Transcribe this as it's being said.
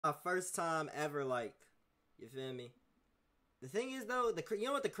My first time ever, like, you feel me? The thing is, though, you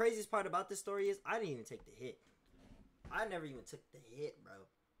know what the craziest part about this story is? I didn't even take the hit. I never even took the hit, bro.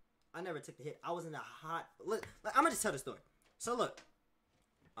 I never took the hit. I was in a hot... Look, I'm going to just tell the story. So, look.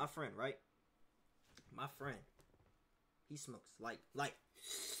 My friend, right? My friend. He smokes. Like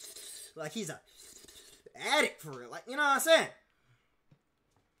he's a addict for real. Like, you know what I'm saying?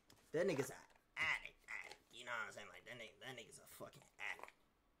 That nigga's an addict. You know what I'm saying? Like, that nigga's a fucking addict.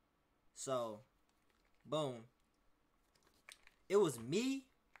 So, boom. It was me,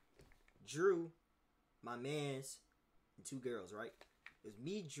 Drew, my mans, and 2 girls, right? It was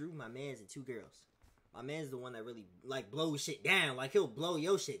me, Drew, my mans, and 2 girls. My man's the one that really, like, blows shit down. Like, he'll blow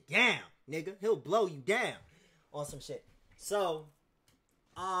your shit down, nigga. He'll blow you down on some shit. So,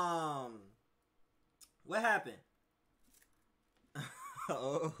 what happened?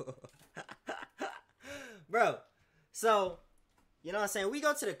 Oh. Bro, so, you know what I'm saying? We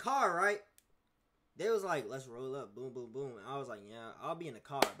go to the car, right? They was like, let's roll up, boom, boom, boom. And I was like, yeah, I'll be in the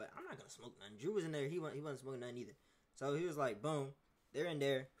car, but I'm not gonna smoke nothing. Drew was in there, he wasn't smoking nothing either. So he was like, boom, they're in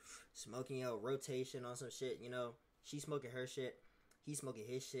there, smoking out rotation on some shit, you know. She smoking her shit, he smoking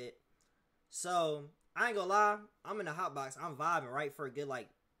his shit. So, I ain't gonna lie, I'm in the hot box, I'm vibing, right, for a good, like,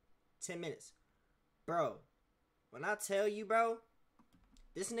 10 minutes. Bro, when I tell you, bro,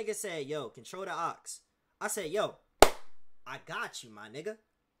 this nigga said, yo, control the aux. I said, yo, I got you, my nigga.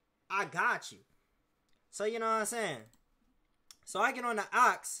 I got you. So, you know what I'm saying? So, I get on the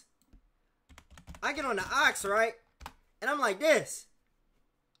aux. Right? And I'm like this.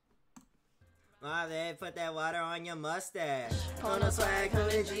 My bad, put that water on your mustache. On a swag,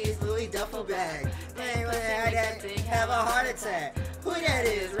 100 G's, Louis duffel bag. Ain't with that, have a heart attack. Who that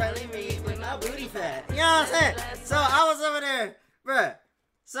is? Riley me with my booty fat. You know what I'm saying? So, I was over there, bruh.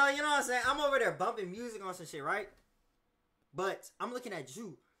 So, you know what I'm saying? I'm over there bumping music on some shit, right? But I'm looking at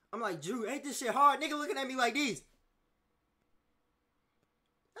Drew. I'm like, Drew, ain't this shit hard? Nigga looking at me like these.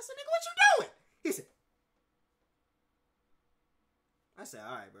 I said, nigga, what you doing? He said, I said,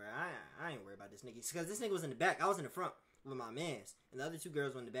 all right, bro. I ain't worried about this nigga. Because this nigga was in the back. I was in the front with my mans. And the other 2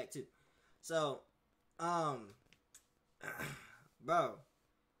 girls were in the back, too. So, bro.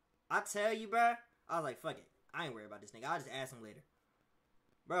 I tell you, bro. I was like, fuck it. I ain't worried about this nigga. I'll just ask him later.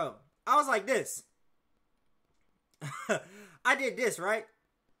 Bro, I was like this. I did this, right?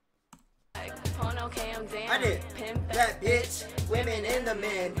 I did that bitch, women in the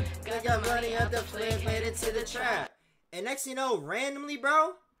men. Got your money up the flip, headed to the trap. And next you know, randomly,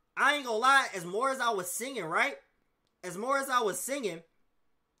 bro, I ain't gonna lie, as more as I was singing, right? As more as I was singing,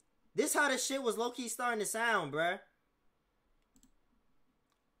 this how the shit was low-key starting to sound, bruh.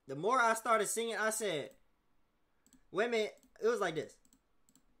 The more I started singing, I said, women, it was like this.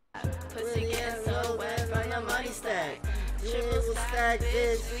 Pussy getting so wet from the money stack. Triple stack,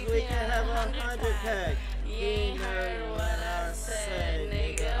 bitch, we can have 100 pack. You ain't heard what I said,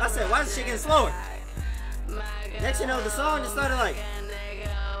 nigga. I said, why is this shit getting slower? Next you know, the song just started like,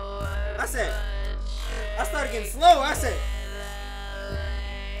 I started getting slower. I said,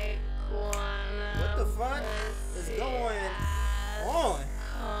 what the fuck is going on?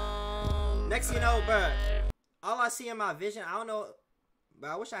 Next you know, bro, all I see in my vision, I don't know,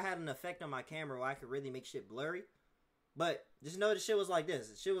 but I wish I had an effect on my camera where I could really make shit blurry. But just know the shit was like this.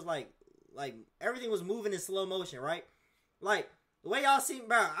 The shit was like everything was moving in slow motion, right? Like, the way y'all see,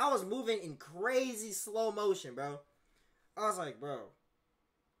 bro, I was moving in crazy slow motion, bro. I was like, bro,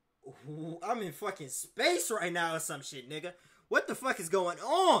 I'm in fucking space right now or some shit, nigga. What the fuck is going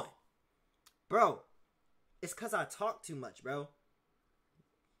on? Bro, it's cause I talk too much, bro.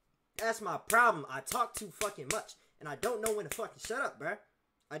 That's my problem. I talk too fucking much. And I don't know when to fucking shut up, bro.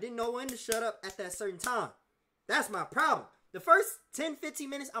 I didn't know when to shut up at that certain time. That's my problem. The first 10, 15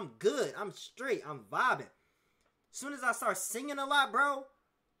 minutes, I'm good. I'm straight. I'm vibing. As soon as I start singing a lot, bro,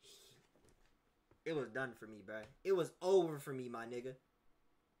 it was done for me, bro. It was over for me, my nigga.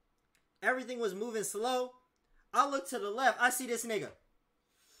 Everything was moving slow. I look to the left. I see this nigga.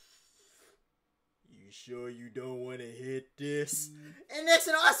 You sure you don't want to hit this? And next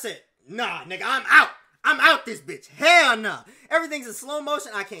thing I said, nah, nigga, I'm out. I'm out this bitch. Hell nah. Everything's in slow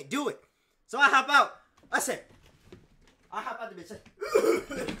motion. I can't do it. So I hop out. I hop out the bitch.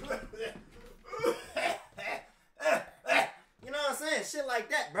 You know what I'm saying? Shit like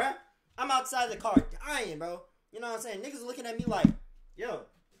that, bruh. I'm outside the car dying, bro. You know what I'm saying? Niggas looking at me like, yo,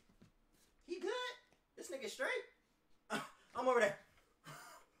 he good? This nigga straight? I'm over there.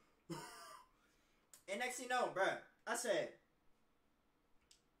 And next thing you know, bruh, I said,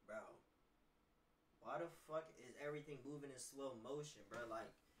 bro, why the fuck is everything moving in slow motion, bro?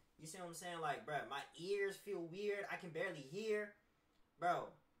 Like, you see what I'm saying? Like, bro, my ears feel weird. I can barely hear. Bro,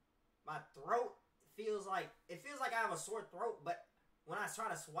 my throat feels like I have a sore throat, but when I try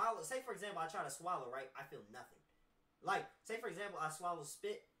to swallow, say for example, I try to swallow, right? I feel nothing. Like, say for example, I swallow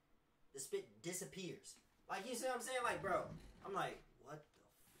spit, the spit disappears. Like, you see what I'm saying? Like, bro, I'm like, what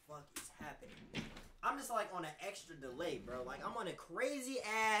the fuck is happening? I'm just like on an extra delay, bro. Like, I'm on a crazy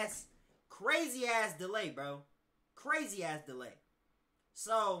ass delay, bro. Crazy ass delay.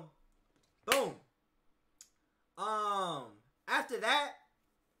 So, boom. After that,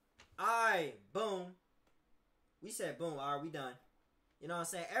 boom. We said boom, alright, we done. You know what I'm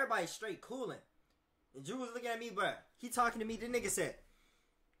saying? Everybody's straight cooling. And Drew was looking at me, bro. He talking to me. The nigga said,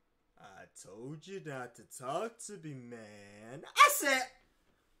 I told you not to talk to me, man. I said,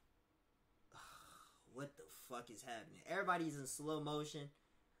 what the fuck is happening? Everybody's in slow motion.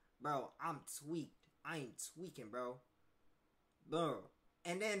 Bro, I'm tweaked. I ain't tweaking, bro. Bro.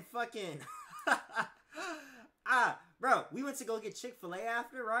 And then fucking... bro, we went to go get Chick-fil-A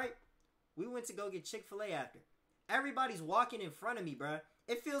after, right? We went to go get Chick-fil-A after. Everybody's walking in front of me, bro.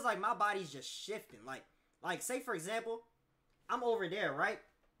 It feels like my body's just shifting. Like, say for example, I'm over there, right?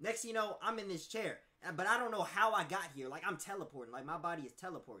 Next thing you know, I'm in this chair. But I don't know how I got here. Like, I'm teleporting. Like, my body is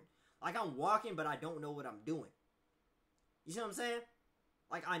teleporting. Like, I'm walking, but I don't know what I'm doing. You see what I'm saying?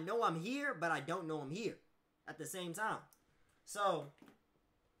 Like, I know I'm here, but I don't know I'm here at the same time. So,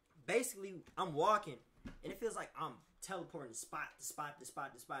 basically, I'm walking, and it feels like I'm teleporting spot to spot to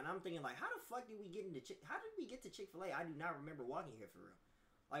spot to spot. And I'm thinking, like, how the fuck did we get into how did we get to Chick-fil-A? I do not remember walking here for real.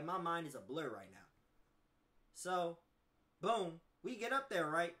 Like, my mind is a blur right now. So, boom. We get up there,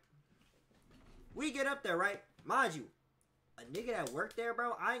 right? Mind you, a nigga that worked there,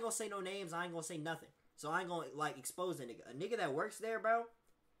 bro, I ain't gonna say no names. I ain't gonna say nothing. So, I ain't gonna, like, expose the nigga. A nigga that works there, bro,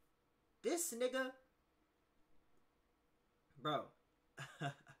 this nigga, bro,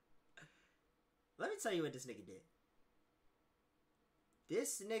 let me tell you what this nigga did.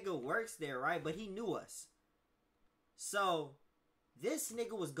 This nigga works there, right? But he knew us. So, this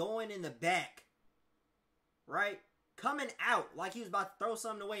nigga was going in the back, right? Coming out like he was about to throw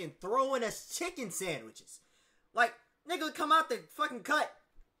something away and throwing us chicken sandwiches. Like, nigga would come out the fucking cut,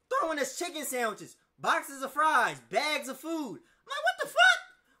 throwing us chicken sandwiches, boxes of fries, bags of food. I'm like, what the fuck?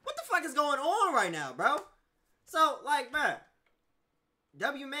 What the fuck is going on right now, bro? So, like, bruh,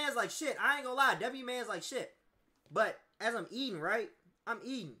 W man's like shit. I ain't gonna lie, W man's like shit. But as I'm eating, right? I'm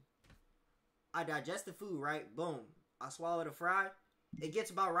eating. I digest the food, right? Boom. I swallow the fry. It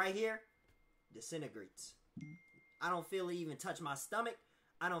gets about right here. Disintegrates. I don't feel it even touch my stomach.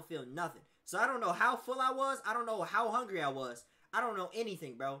 I don't feel nothing. So I don't know how full I was. I don't know how hungry I was. I don't know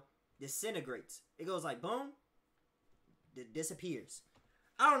anything, bro. Disintegrates. It goes like boom. It disappears.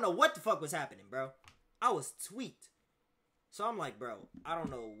 I don't know what the fuck was happening, bro. I was tweaked. So I'm like, bro, I don't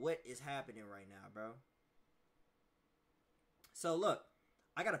know what is happening right now, bro. So look,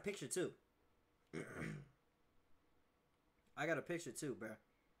 I got a picture too. I got a picture too, bro.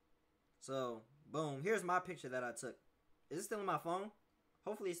 So, boom. Here's my picture that I took. Is it still in my phone?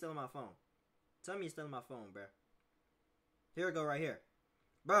 Hopefully it's still in my phone. Tell me it's still in my phone, bro. Here we go right here.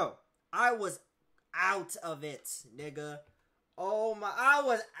 Bro, I was out of it, nigga. Oh my, I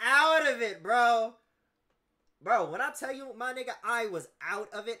was out of it, bro. Bro, when I tell you, my nigga, I was out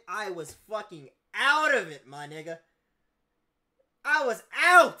of it. I was fucking out of it, my nigga. I was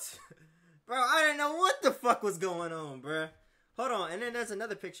out. Bro, I didn't know what the fuck was going on, bro. Hold on, and then there's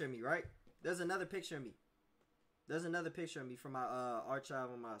another picture of me, right? There's another picture of me. There's another picture of me from my archive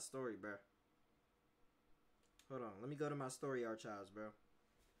on my story, bro. Hold on, let me go to my story archives, bro.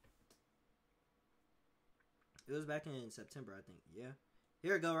 It was back in September, I think. Yeah.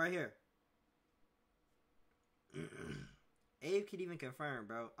 Here we go, right here. Abe could even confirm,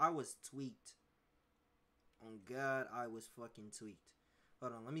 bro. I was tweaked. On God, I was fucking tweaked.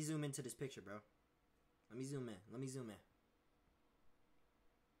 Hold on, let me zoom into this picture, bro. Let me zoom in.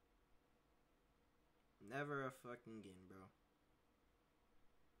 Never a fucking again, bro.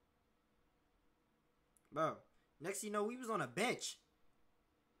 Bro, next thing you know, we was on a bench.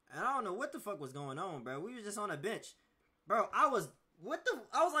 And I don't know what the fuck was going on, bro. We was just on a bench. Bro, I was like, what the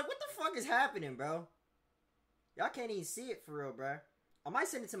fuck is happening, bro? Y'all can't even see it for real, bro. I might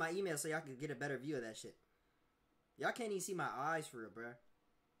send it to my email so y'all can get a better view of that shit. Y'all can't even see my eyes for real, bro. I'm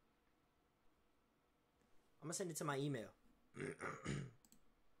gonna send it to my email.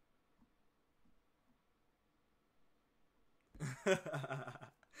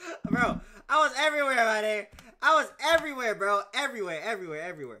 Bro, I was everywhere, my nigga. I was everywhere, bro.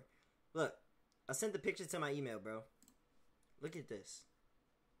 Everywhere. Look, I sent the picture to my email, bro. Look at this.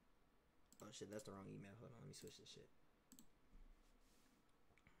 Oh, shit, that's the wrong email. Hold on, let me switch this shit.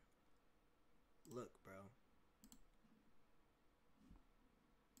 Look, bro.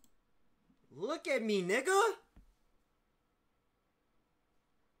 Look at me, nigga.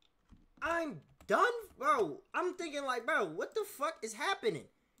 I'm done, bro. I'm thinking like, bro, what the fuck is happening?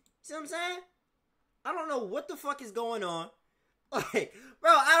 See what I'm saying? I don't know what the fuck is going on. Like,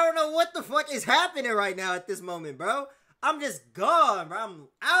 bro, I don't know what the fuck is happening right now at this moment, bro. I'm just gone, bro. I'm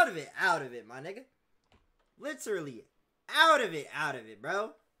out of it, my nigga. Literally, out of it,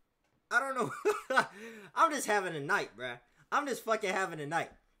 bro. I don't know. I'm just having a night, bro. I'm just fucking having a night.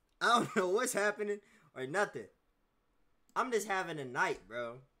 I don't know what's happening or nothing. I'm just having a night,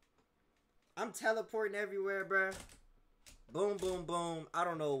 bro. I'm teleporting everywhere, bro. Boom, boom, boom. I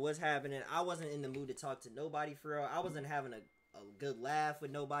don't know what's happening. I wasn't in the mood to talk to nobody for real. I wasn't having a good laugh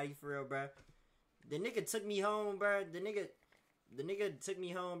with nobody for real, bro. The nigga took me home, bro. The nigga took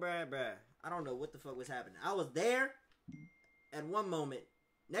me home, bro. I don't know what the fuck was happening. I was there at one moment.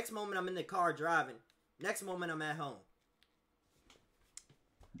 Next moment, I'm in the car driving. Next moment, I'm at home.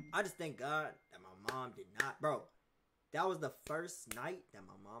 I just thank God that my mom did not, bro. That was the first night that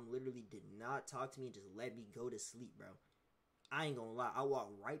my mom literally did not talk to me and just let me go to sleep, bro. I ain't gonna lie. I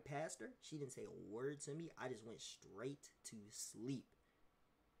walked right past her. She didn't say a word to me. I just went straight to sleep.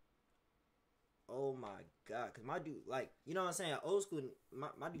 Oh my God. Because my dude, like, you know what I'm saying? Old school,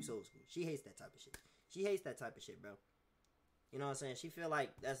 my dude's old school. She hates that type of shit. She hates that type of shit, bro. You know what I'm saying? She feel like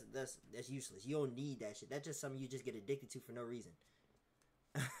that's useless. You don't need that shit. That's just something you just get addicted to for no reason.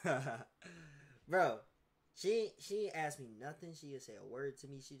 Bro. She ain't asked me nothing. She didn't say a word to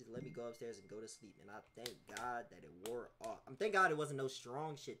me. She just let me go upstairs and go to sleep. And I thank God that it wore off. Thank God it wasn't no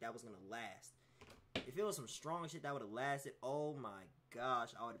strong shit that was going to last. If it was some strong shit that would have lasted, oh my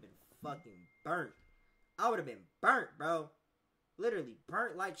gosh, I would have been fucking burnt. I would have been burnt, bro. Literally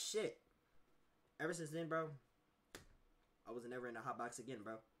burnt like shit. Ever since then, bro, I was never in a hot box again,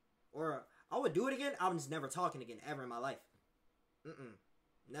 bro. Or I would do it again. I'm just never talking again ever in my life.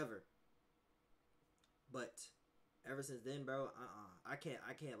 Never. But ever since then, bro, I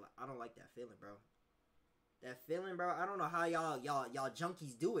don't like that feeling, bro. That feeling, bro, I don't know how y'all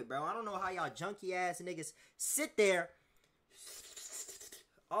junkies do it, bro. I don't know how y'all junkie ass niggas sit there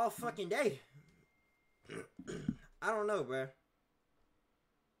all fucking day. I don't know, bro.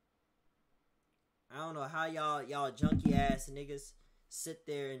 I don't know how y'all junkie ass niggas sit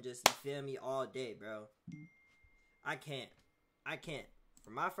there and just, you feel me, all day, bro. I can't.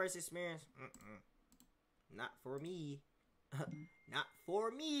 From my first experience, not for me. Not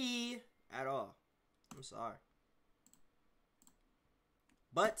for me at all. I'm sorry.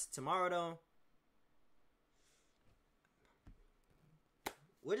 But tomorrow, though,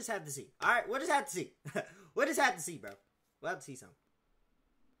 we'll just have to see. Alright, we'll just have to see. We'll just have to see, bro. We'll have to see something.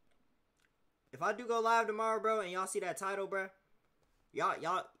 If I do go live tomorrow, bro, and y'all see that title, bro, y'all,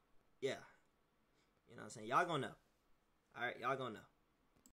 yeah. You know what I'm saying? Y'all gonna know. Alright, y'all gonna know.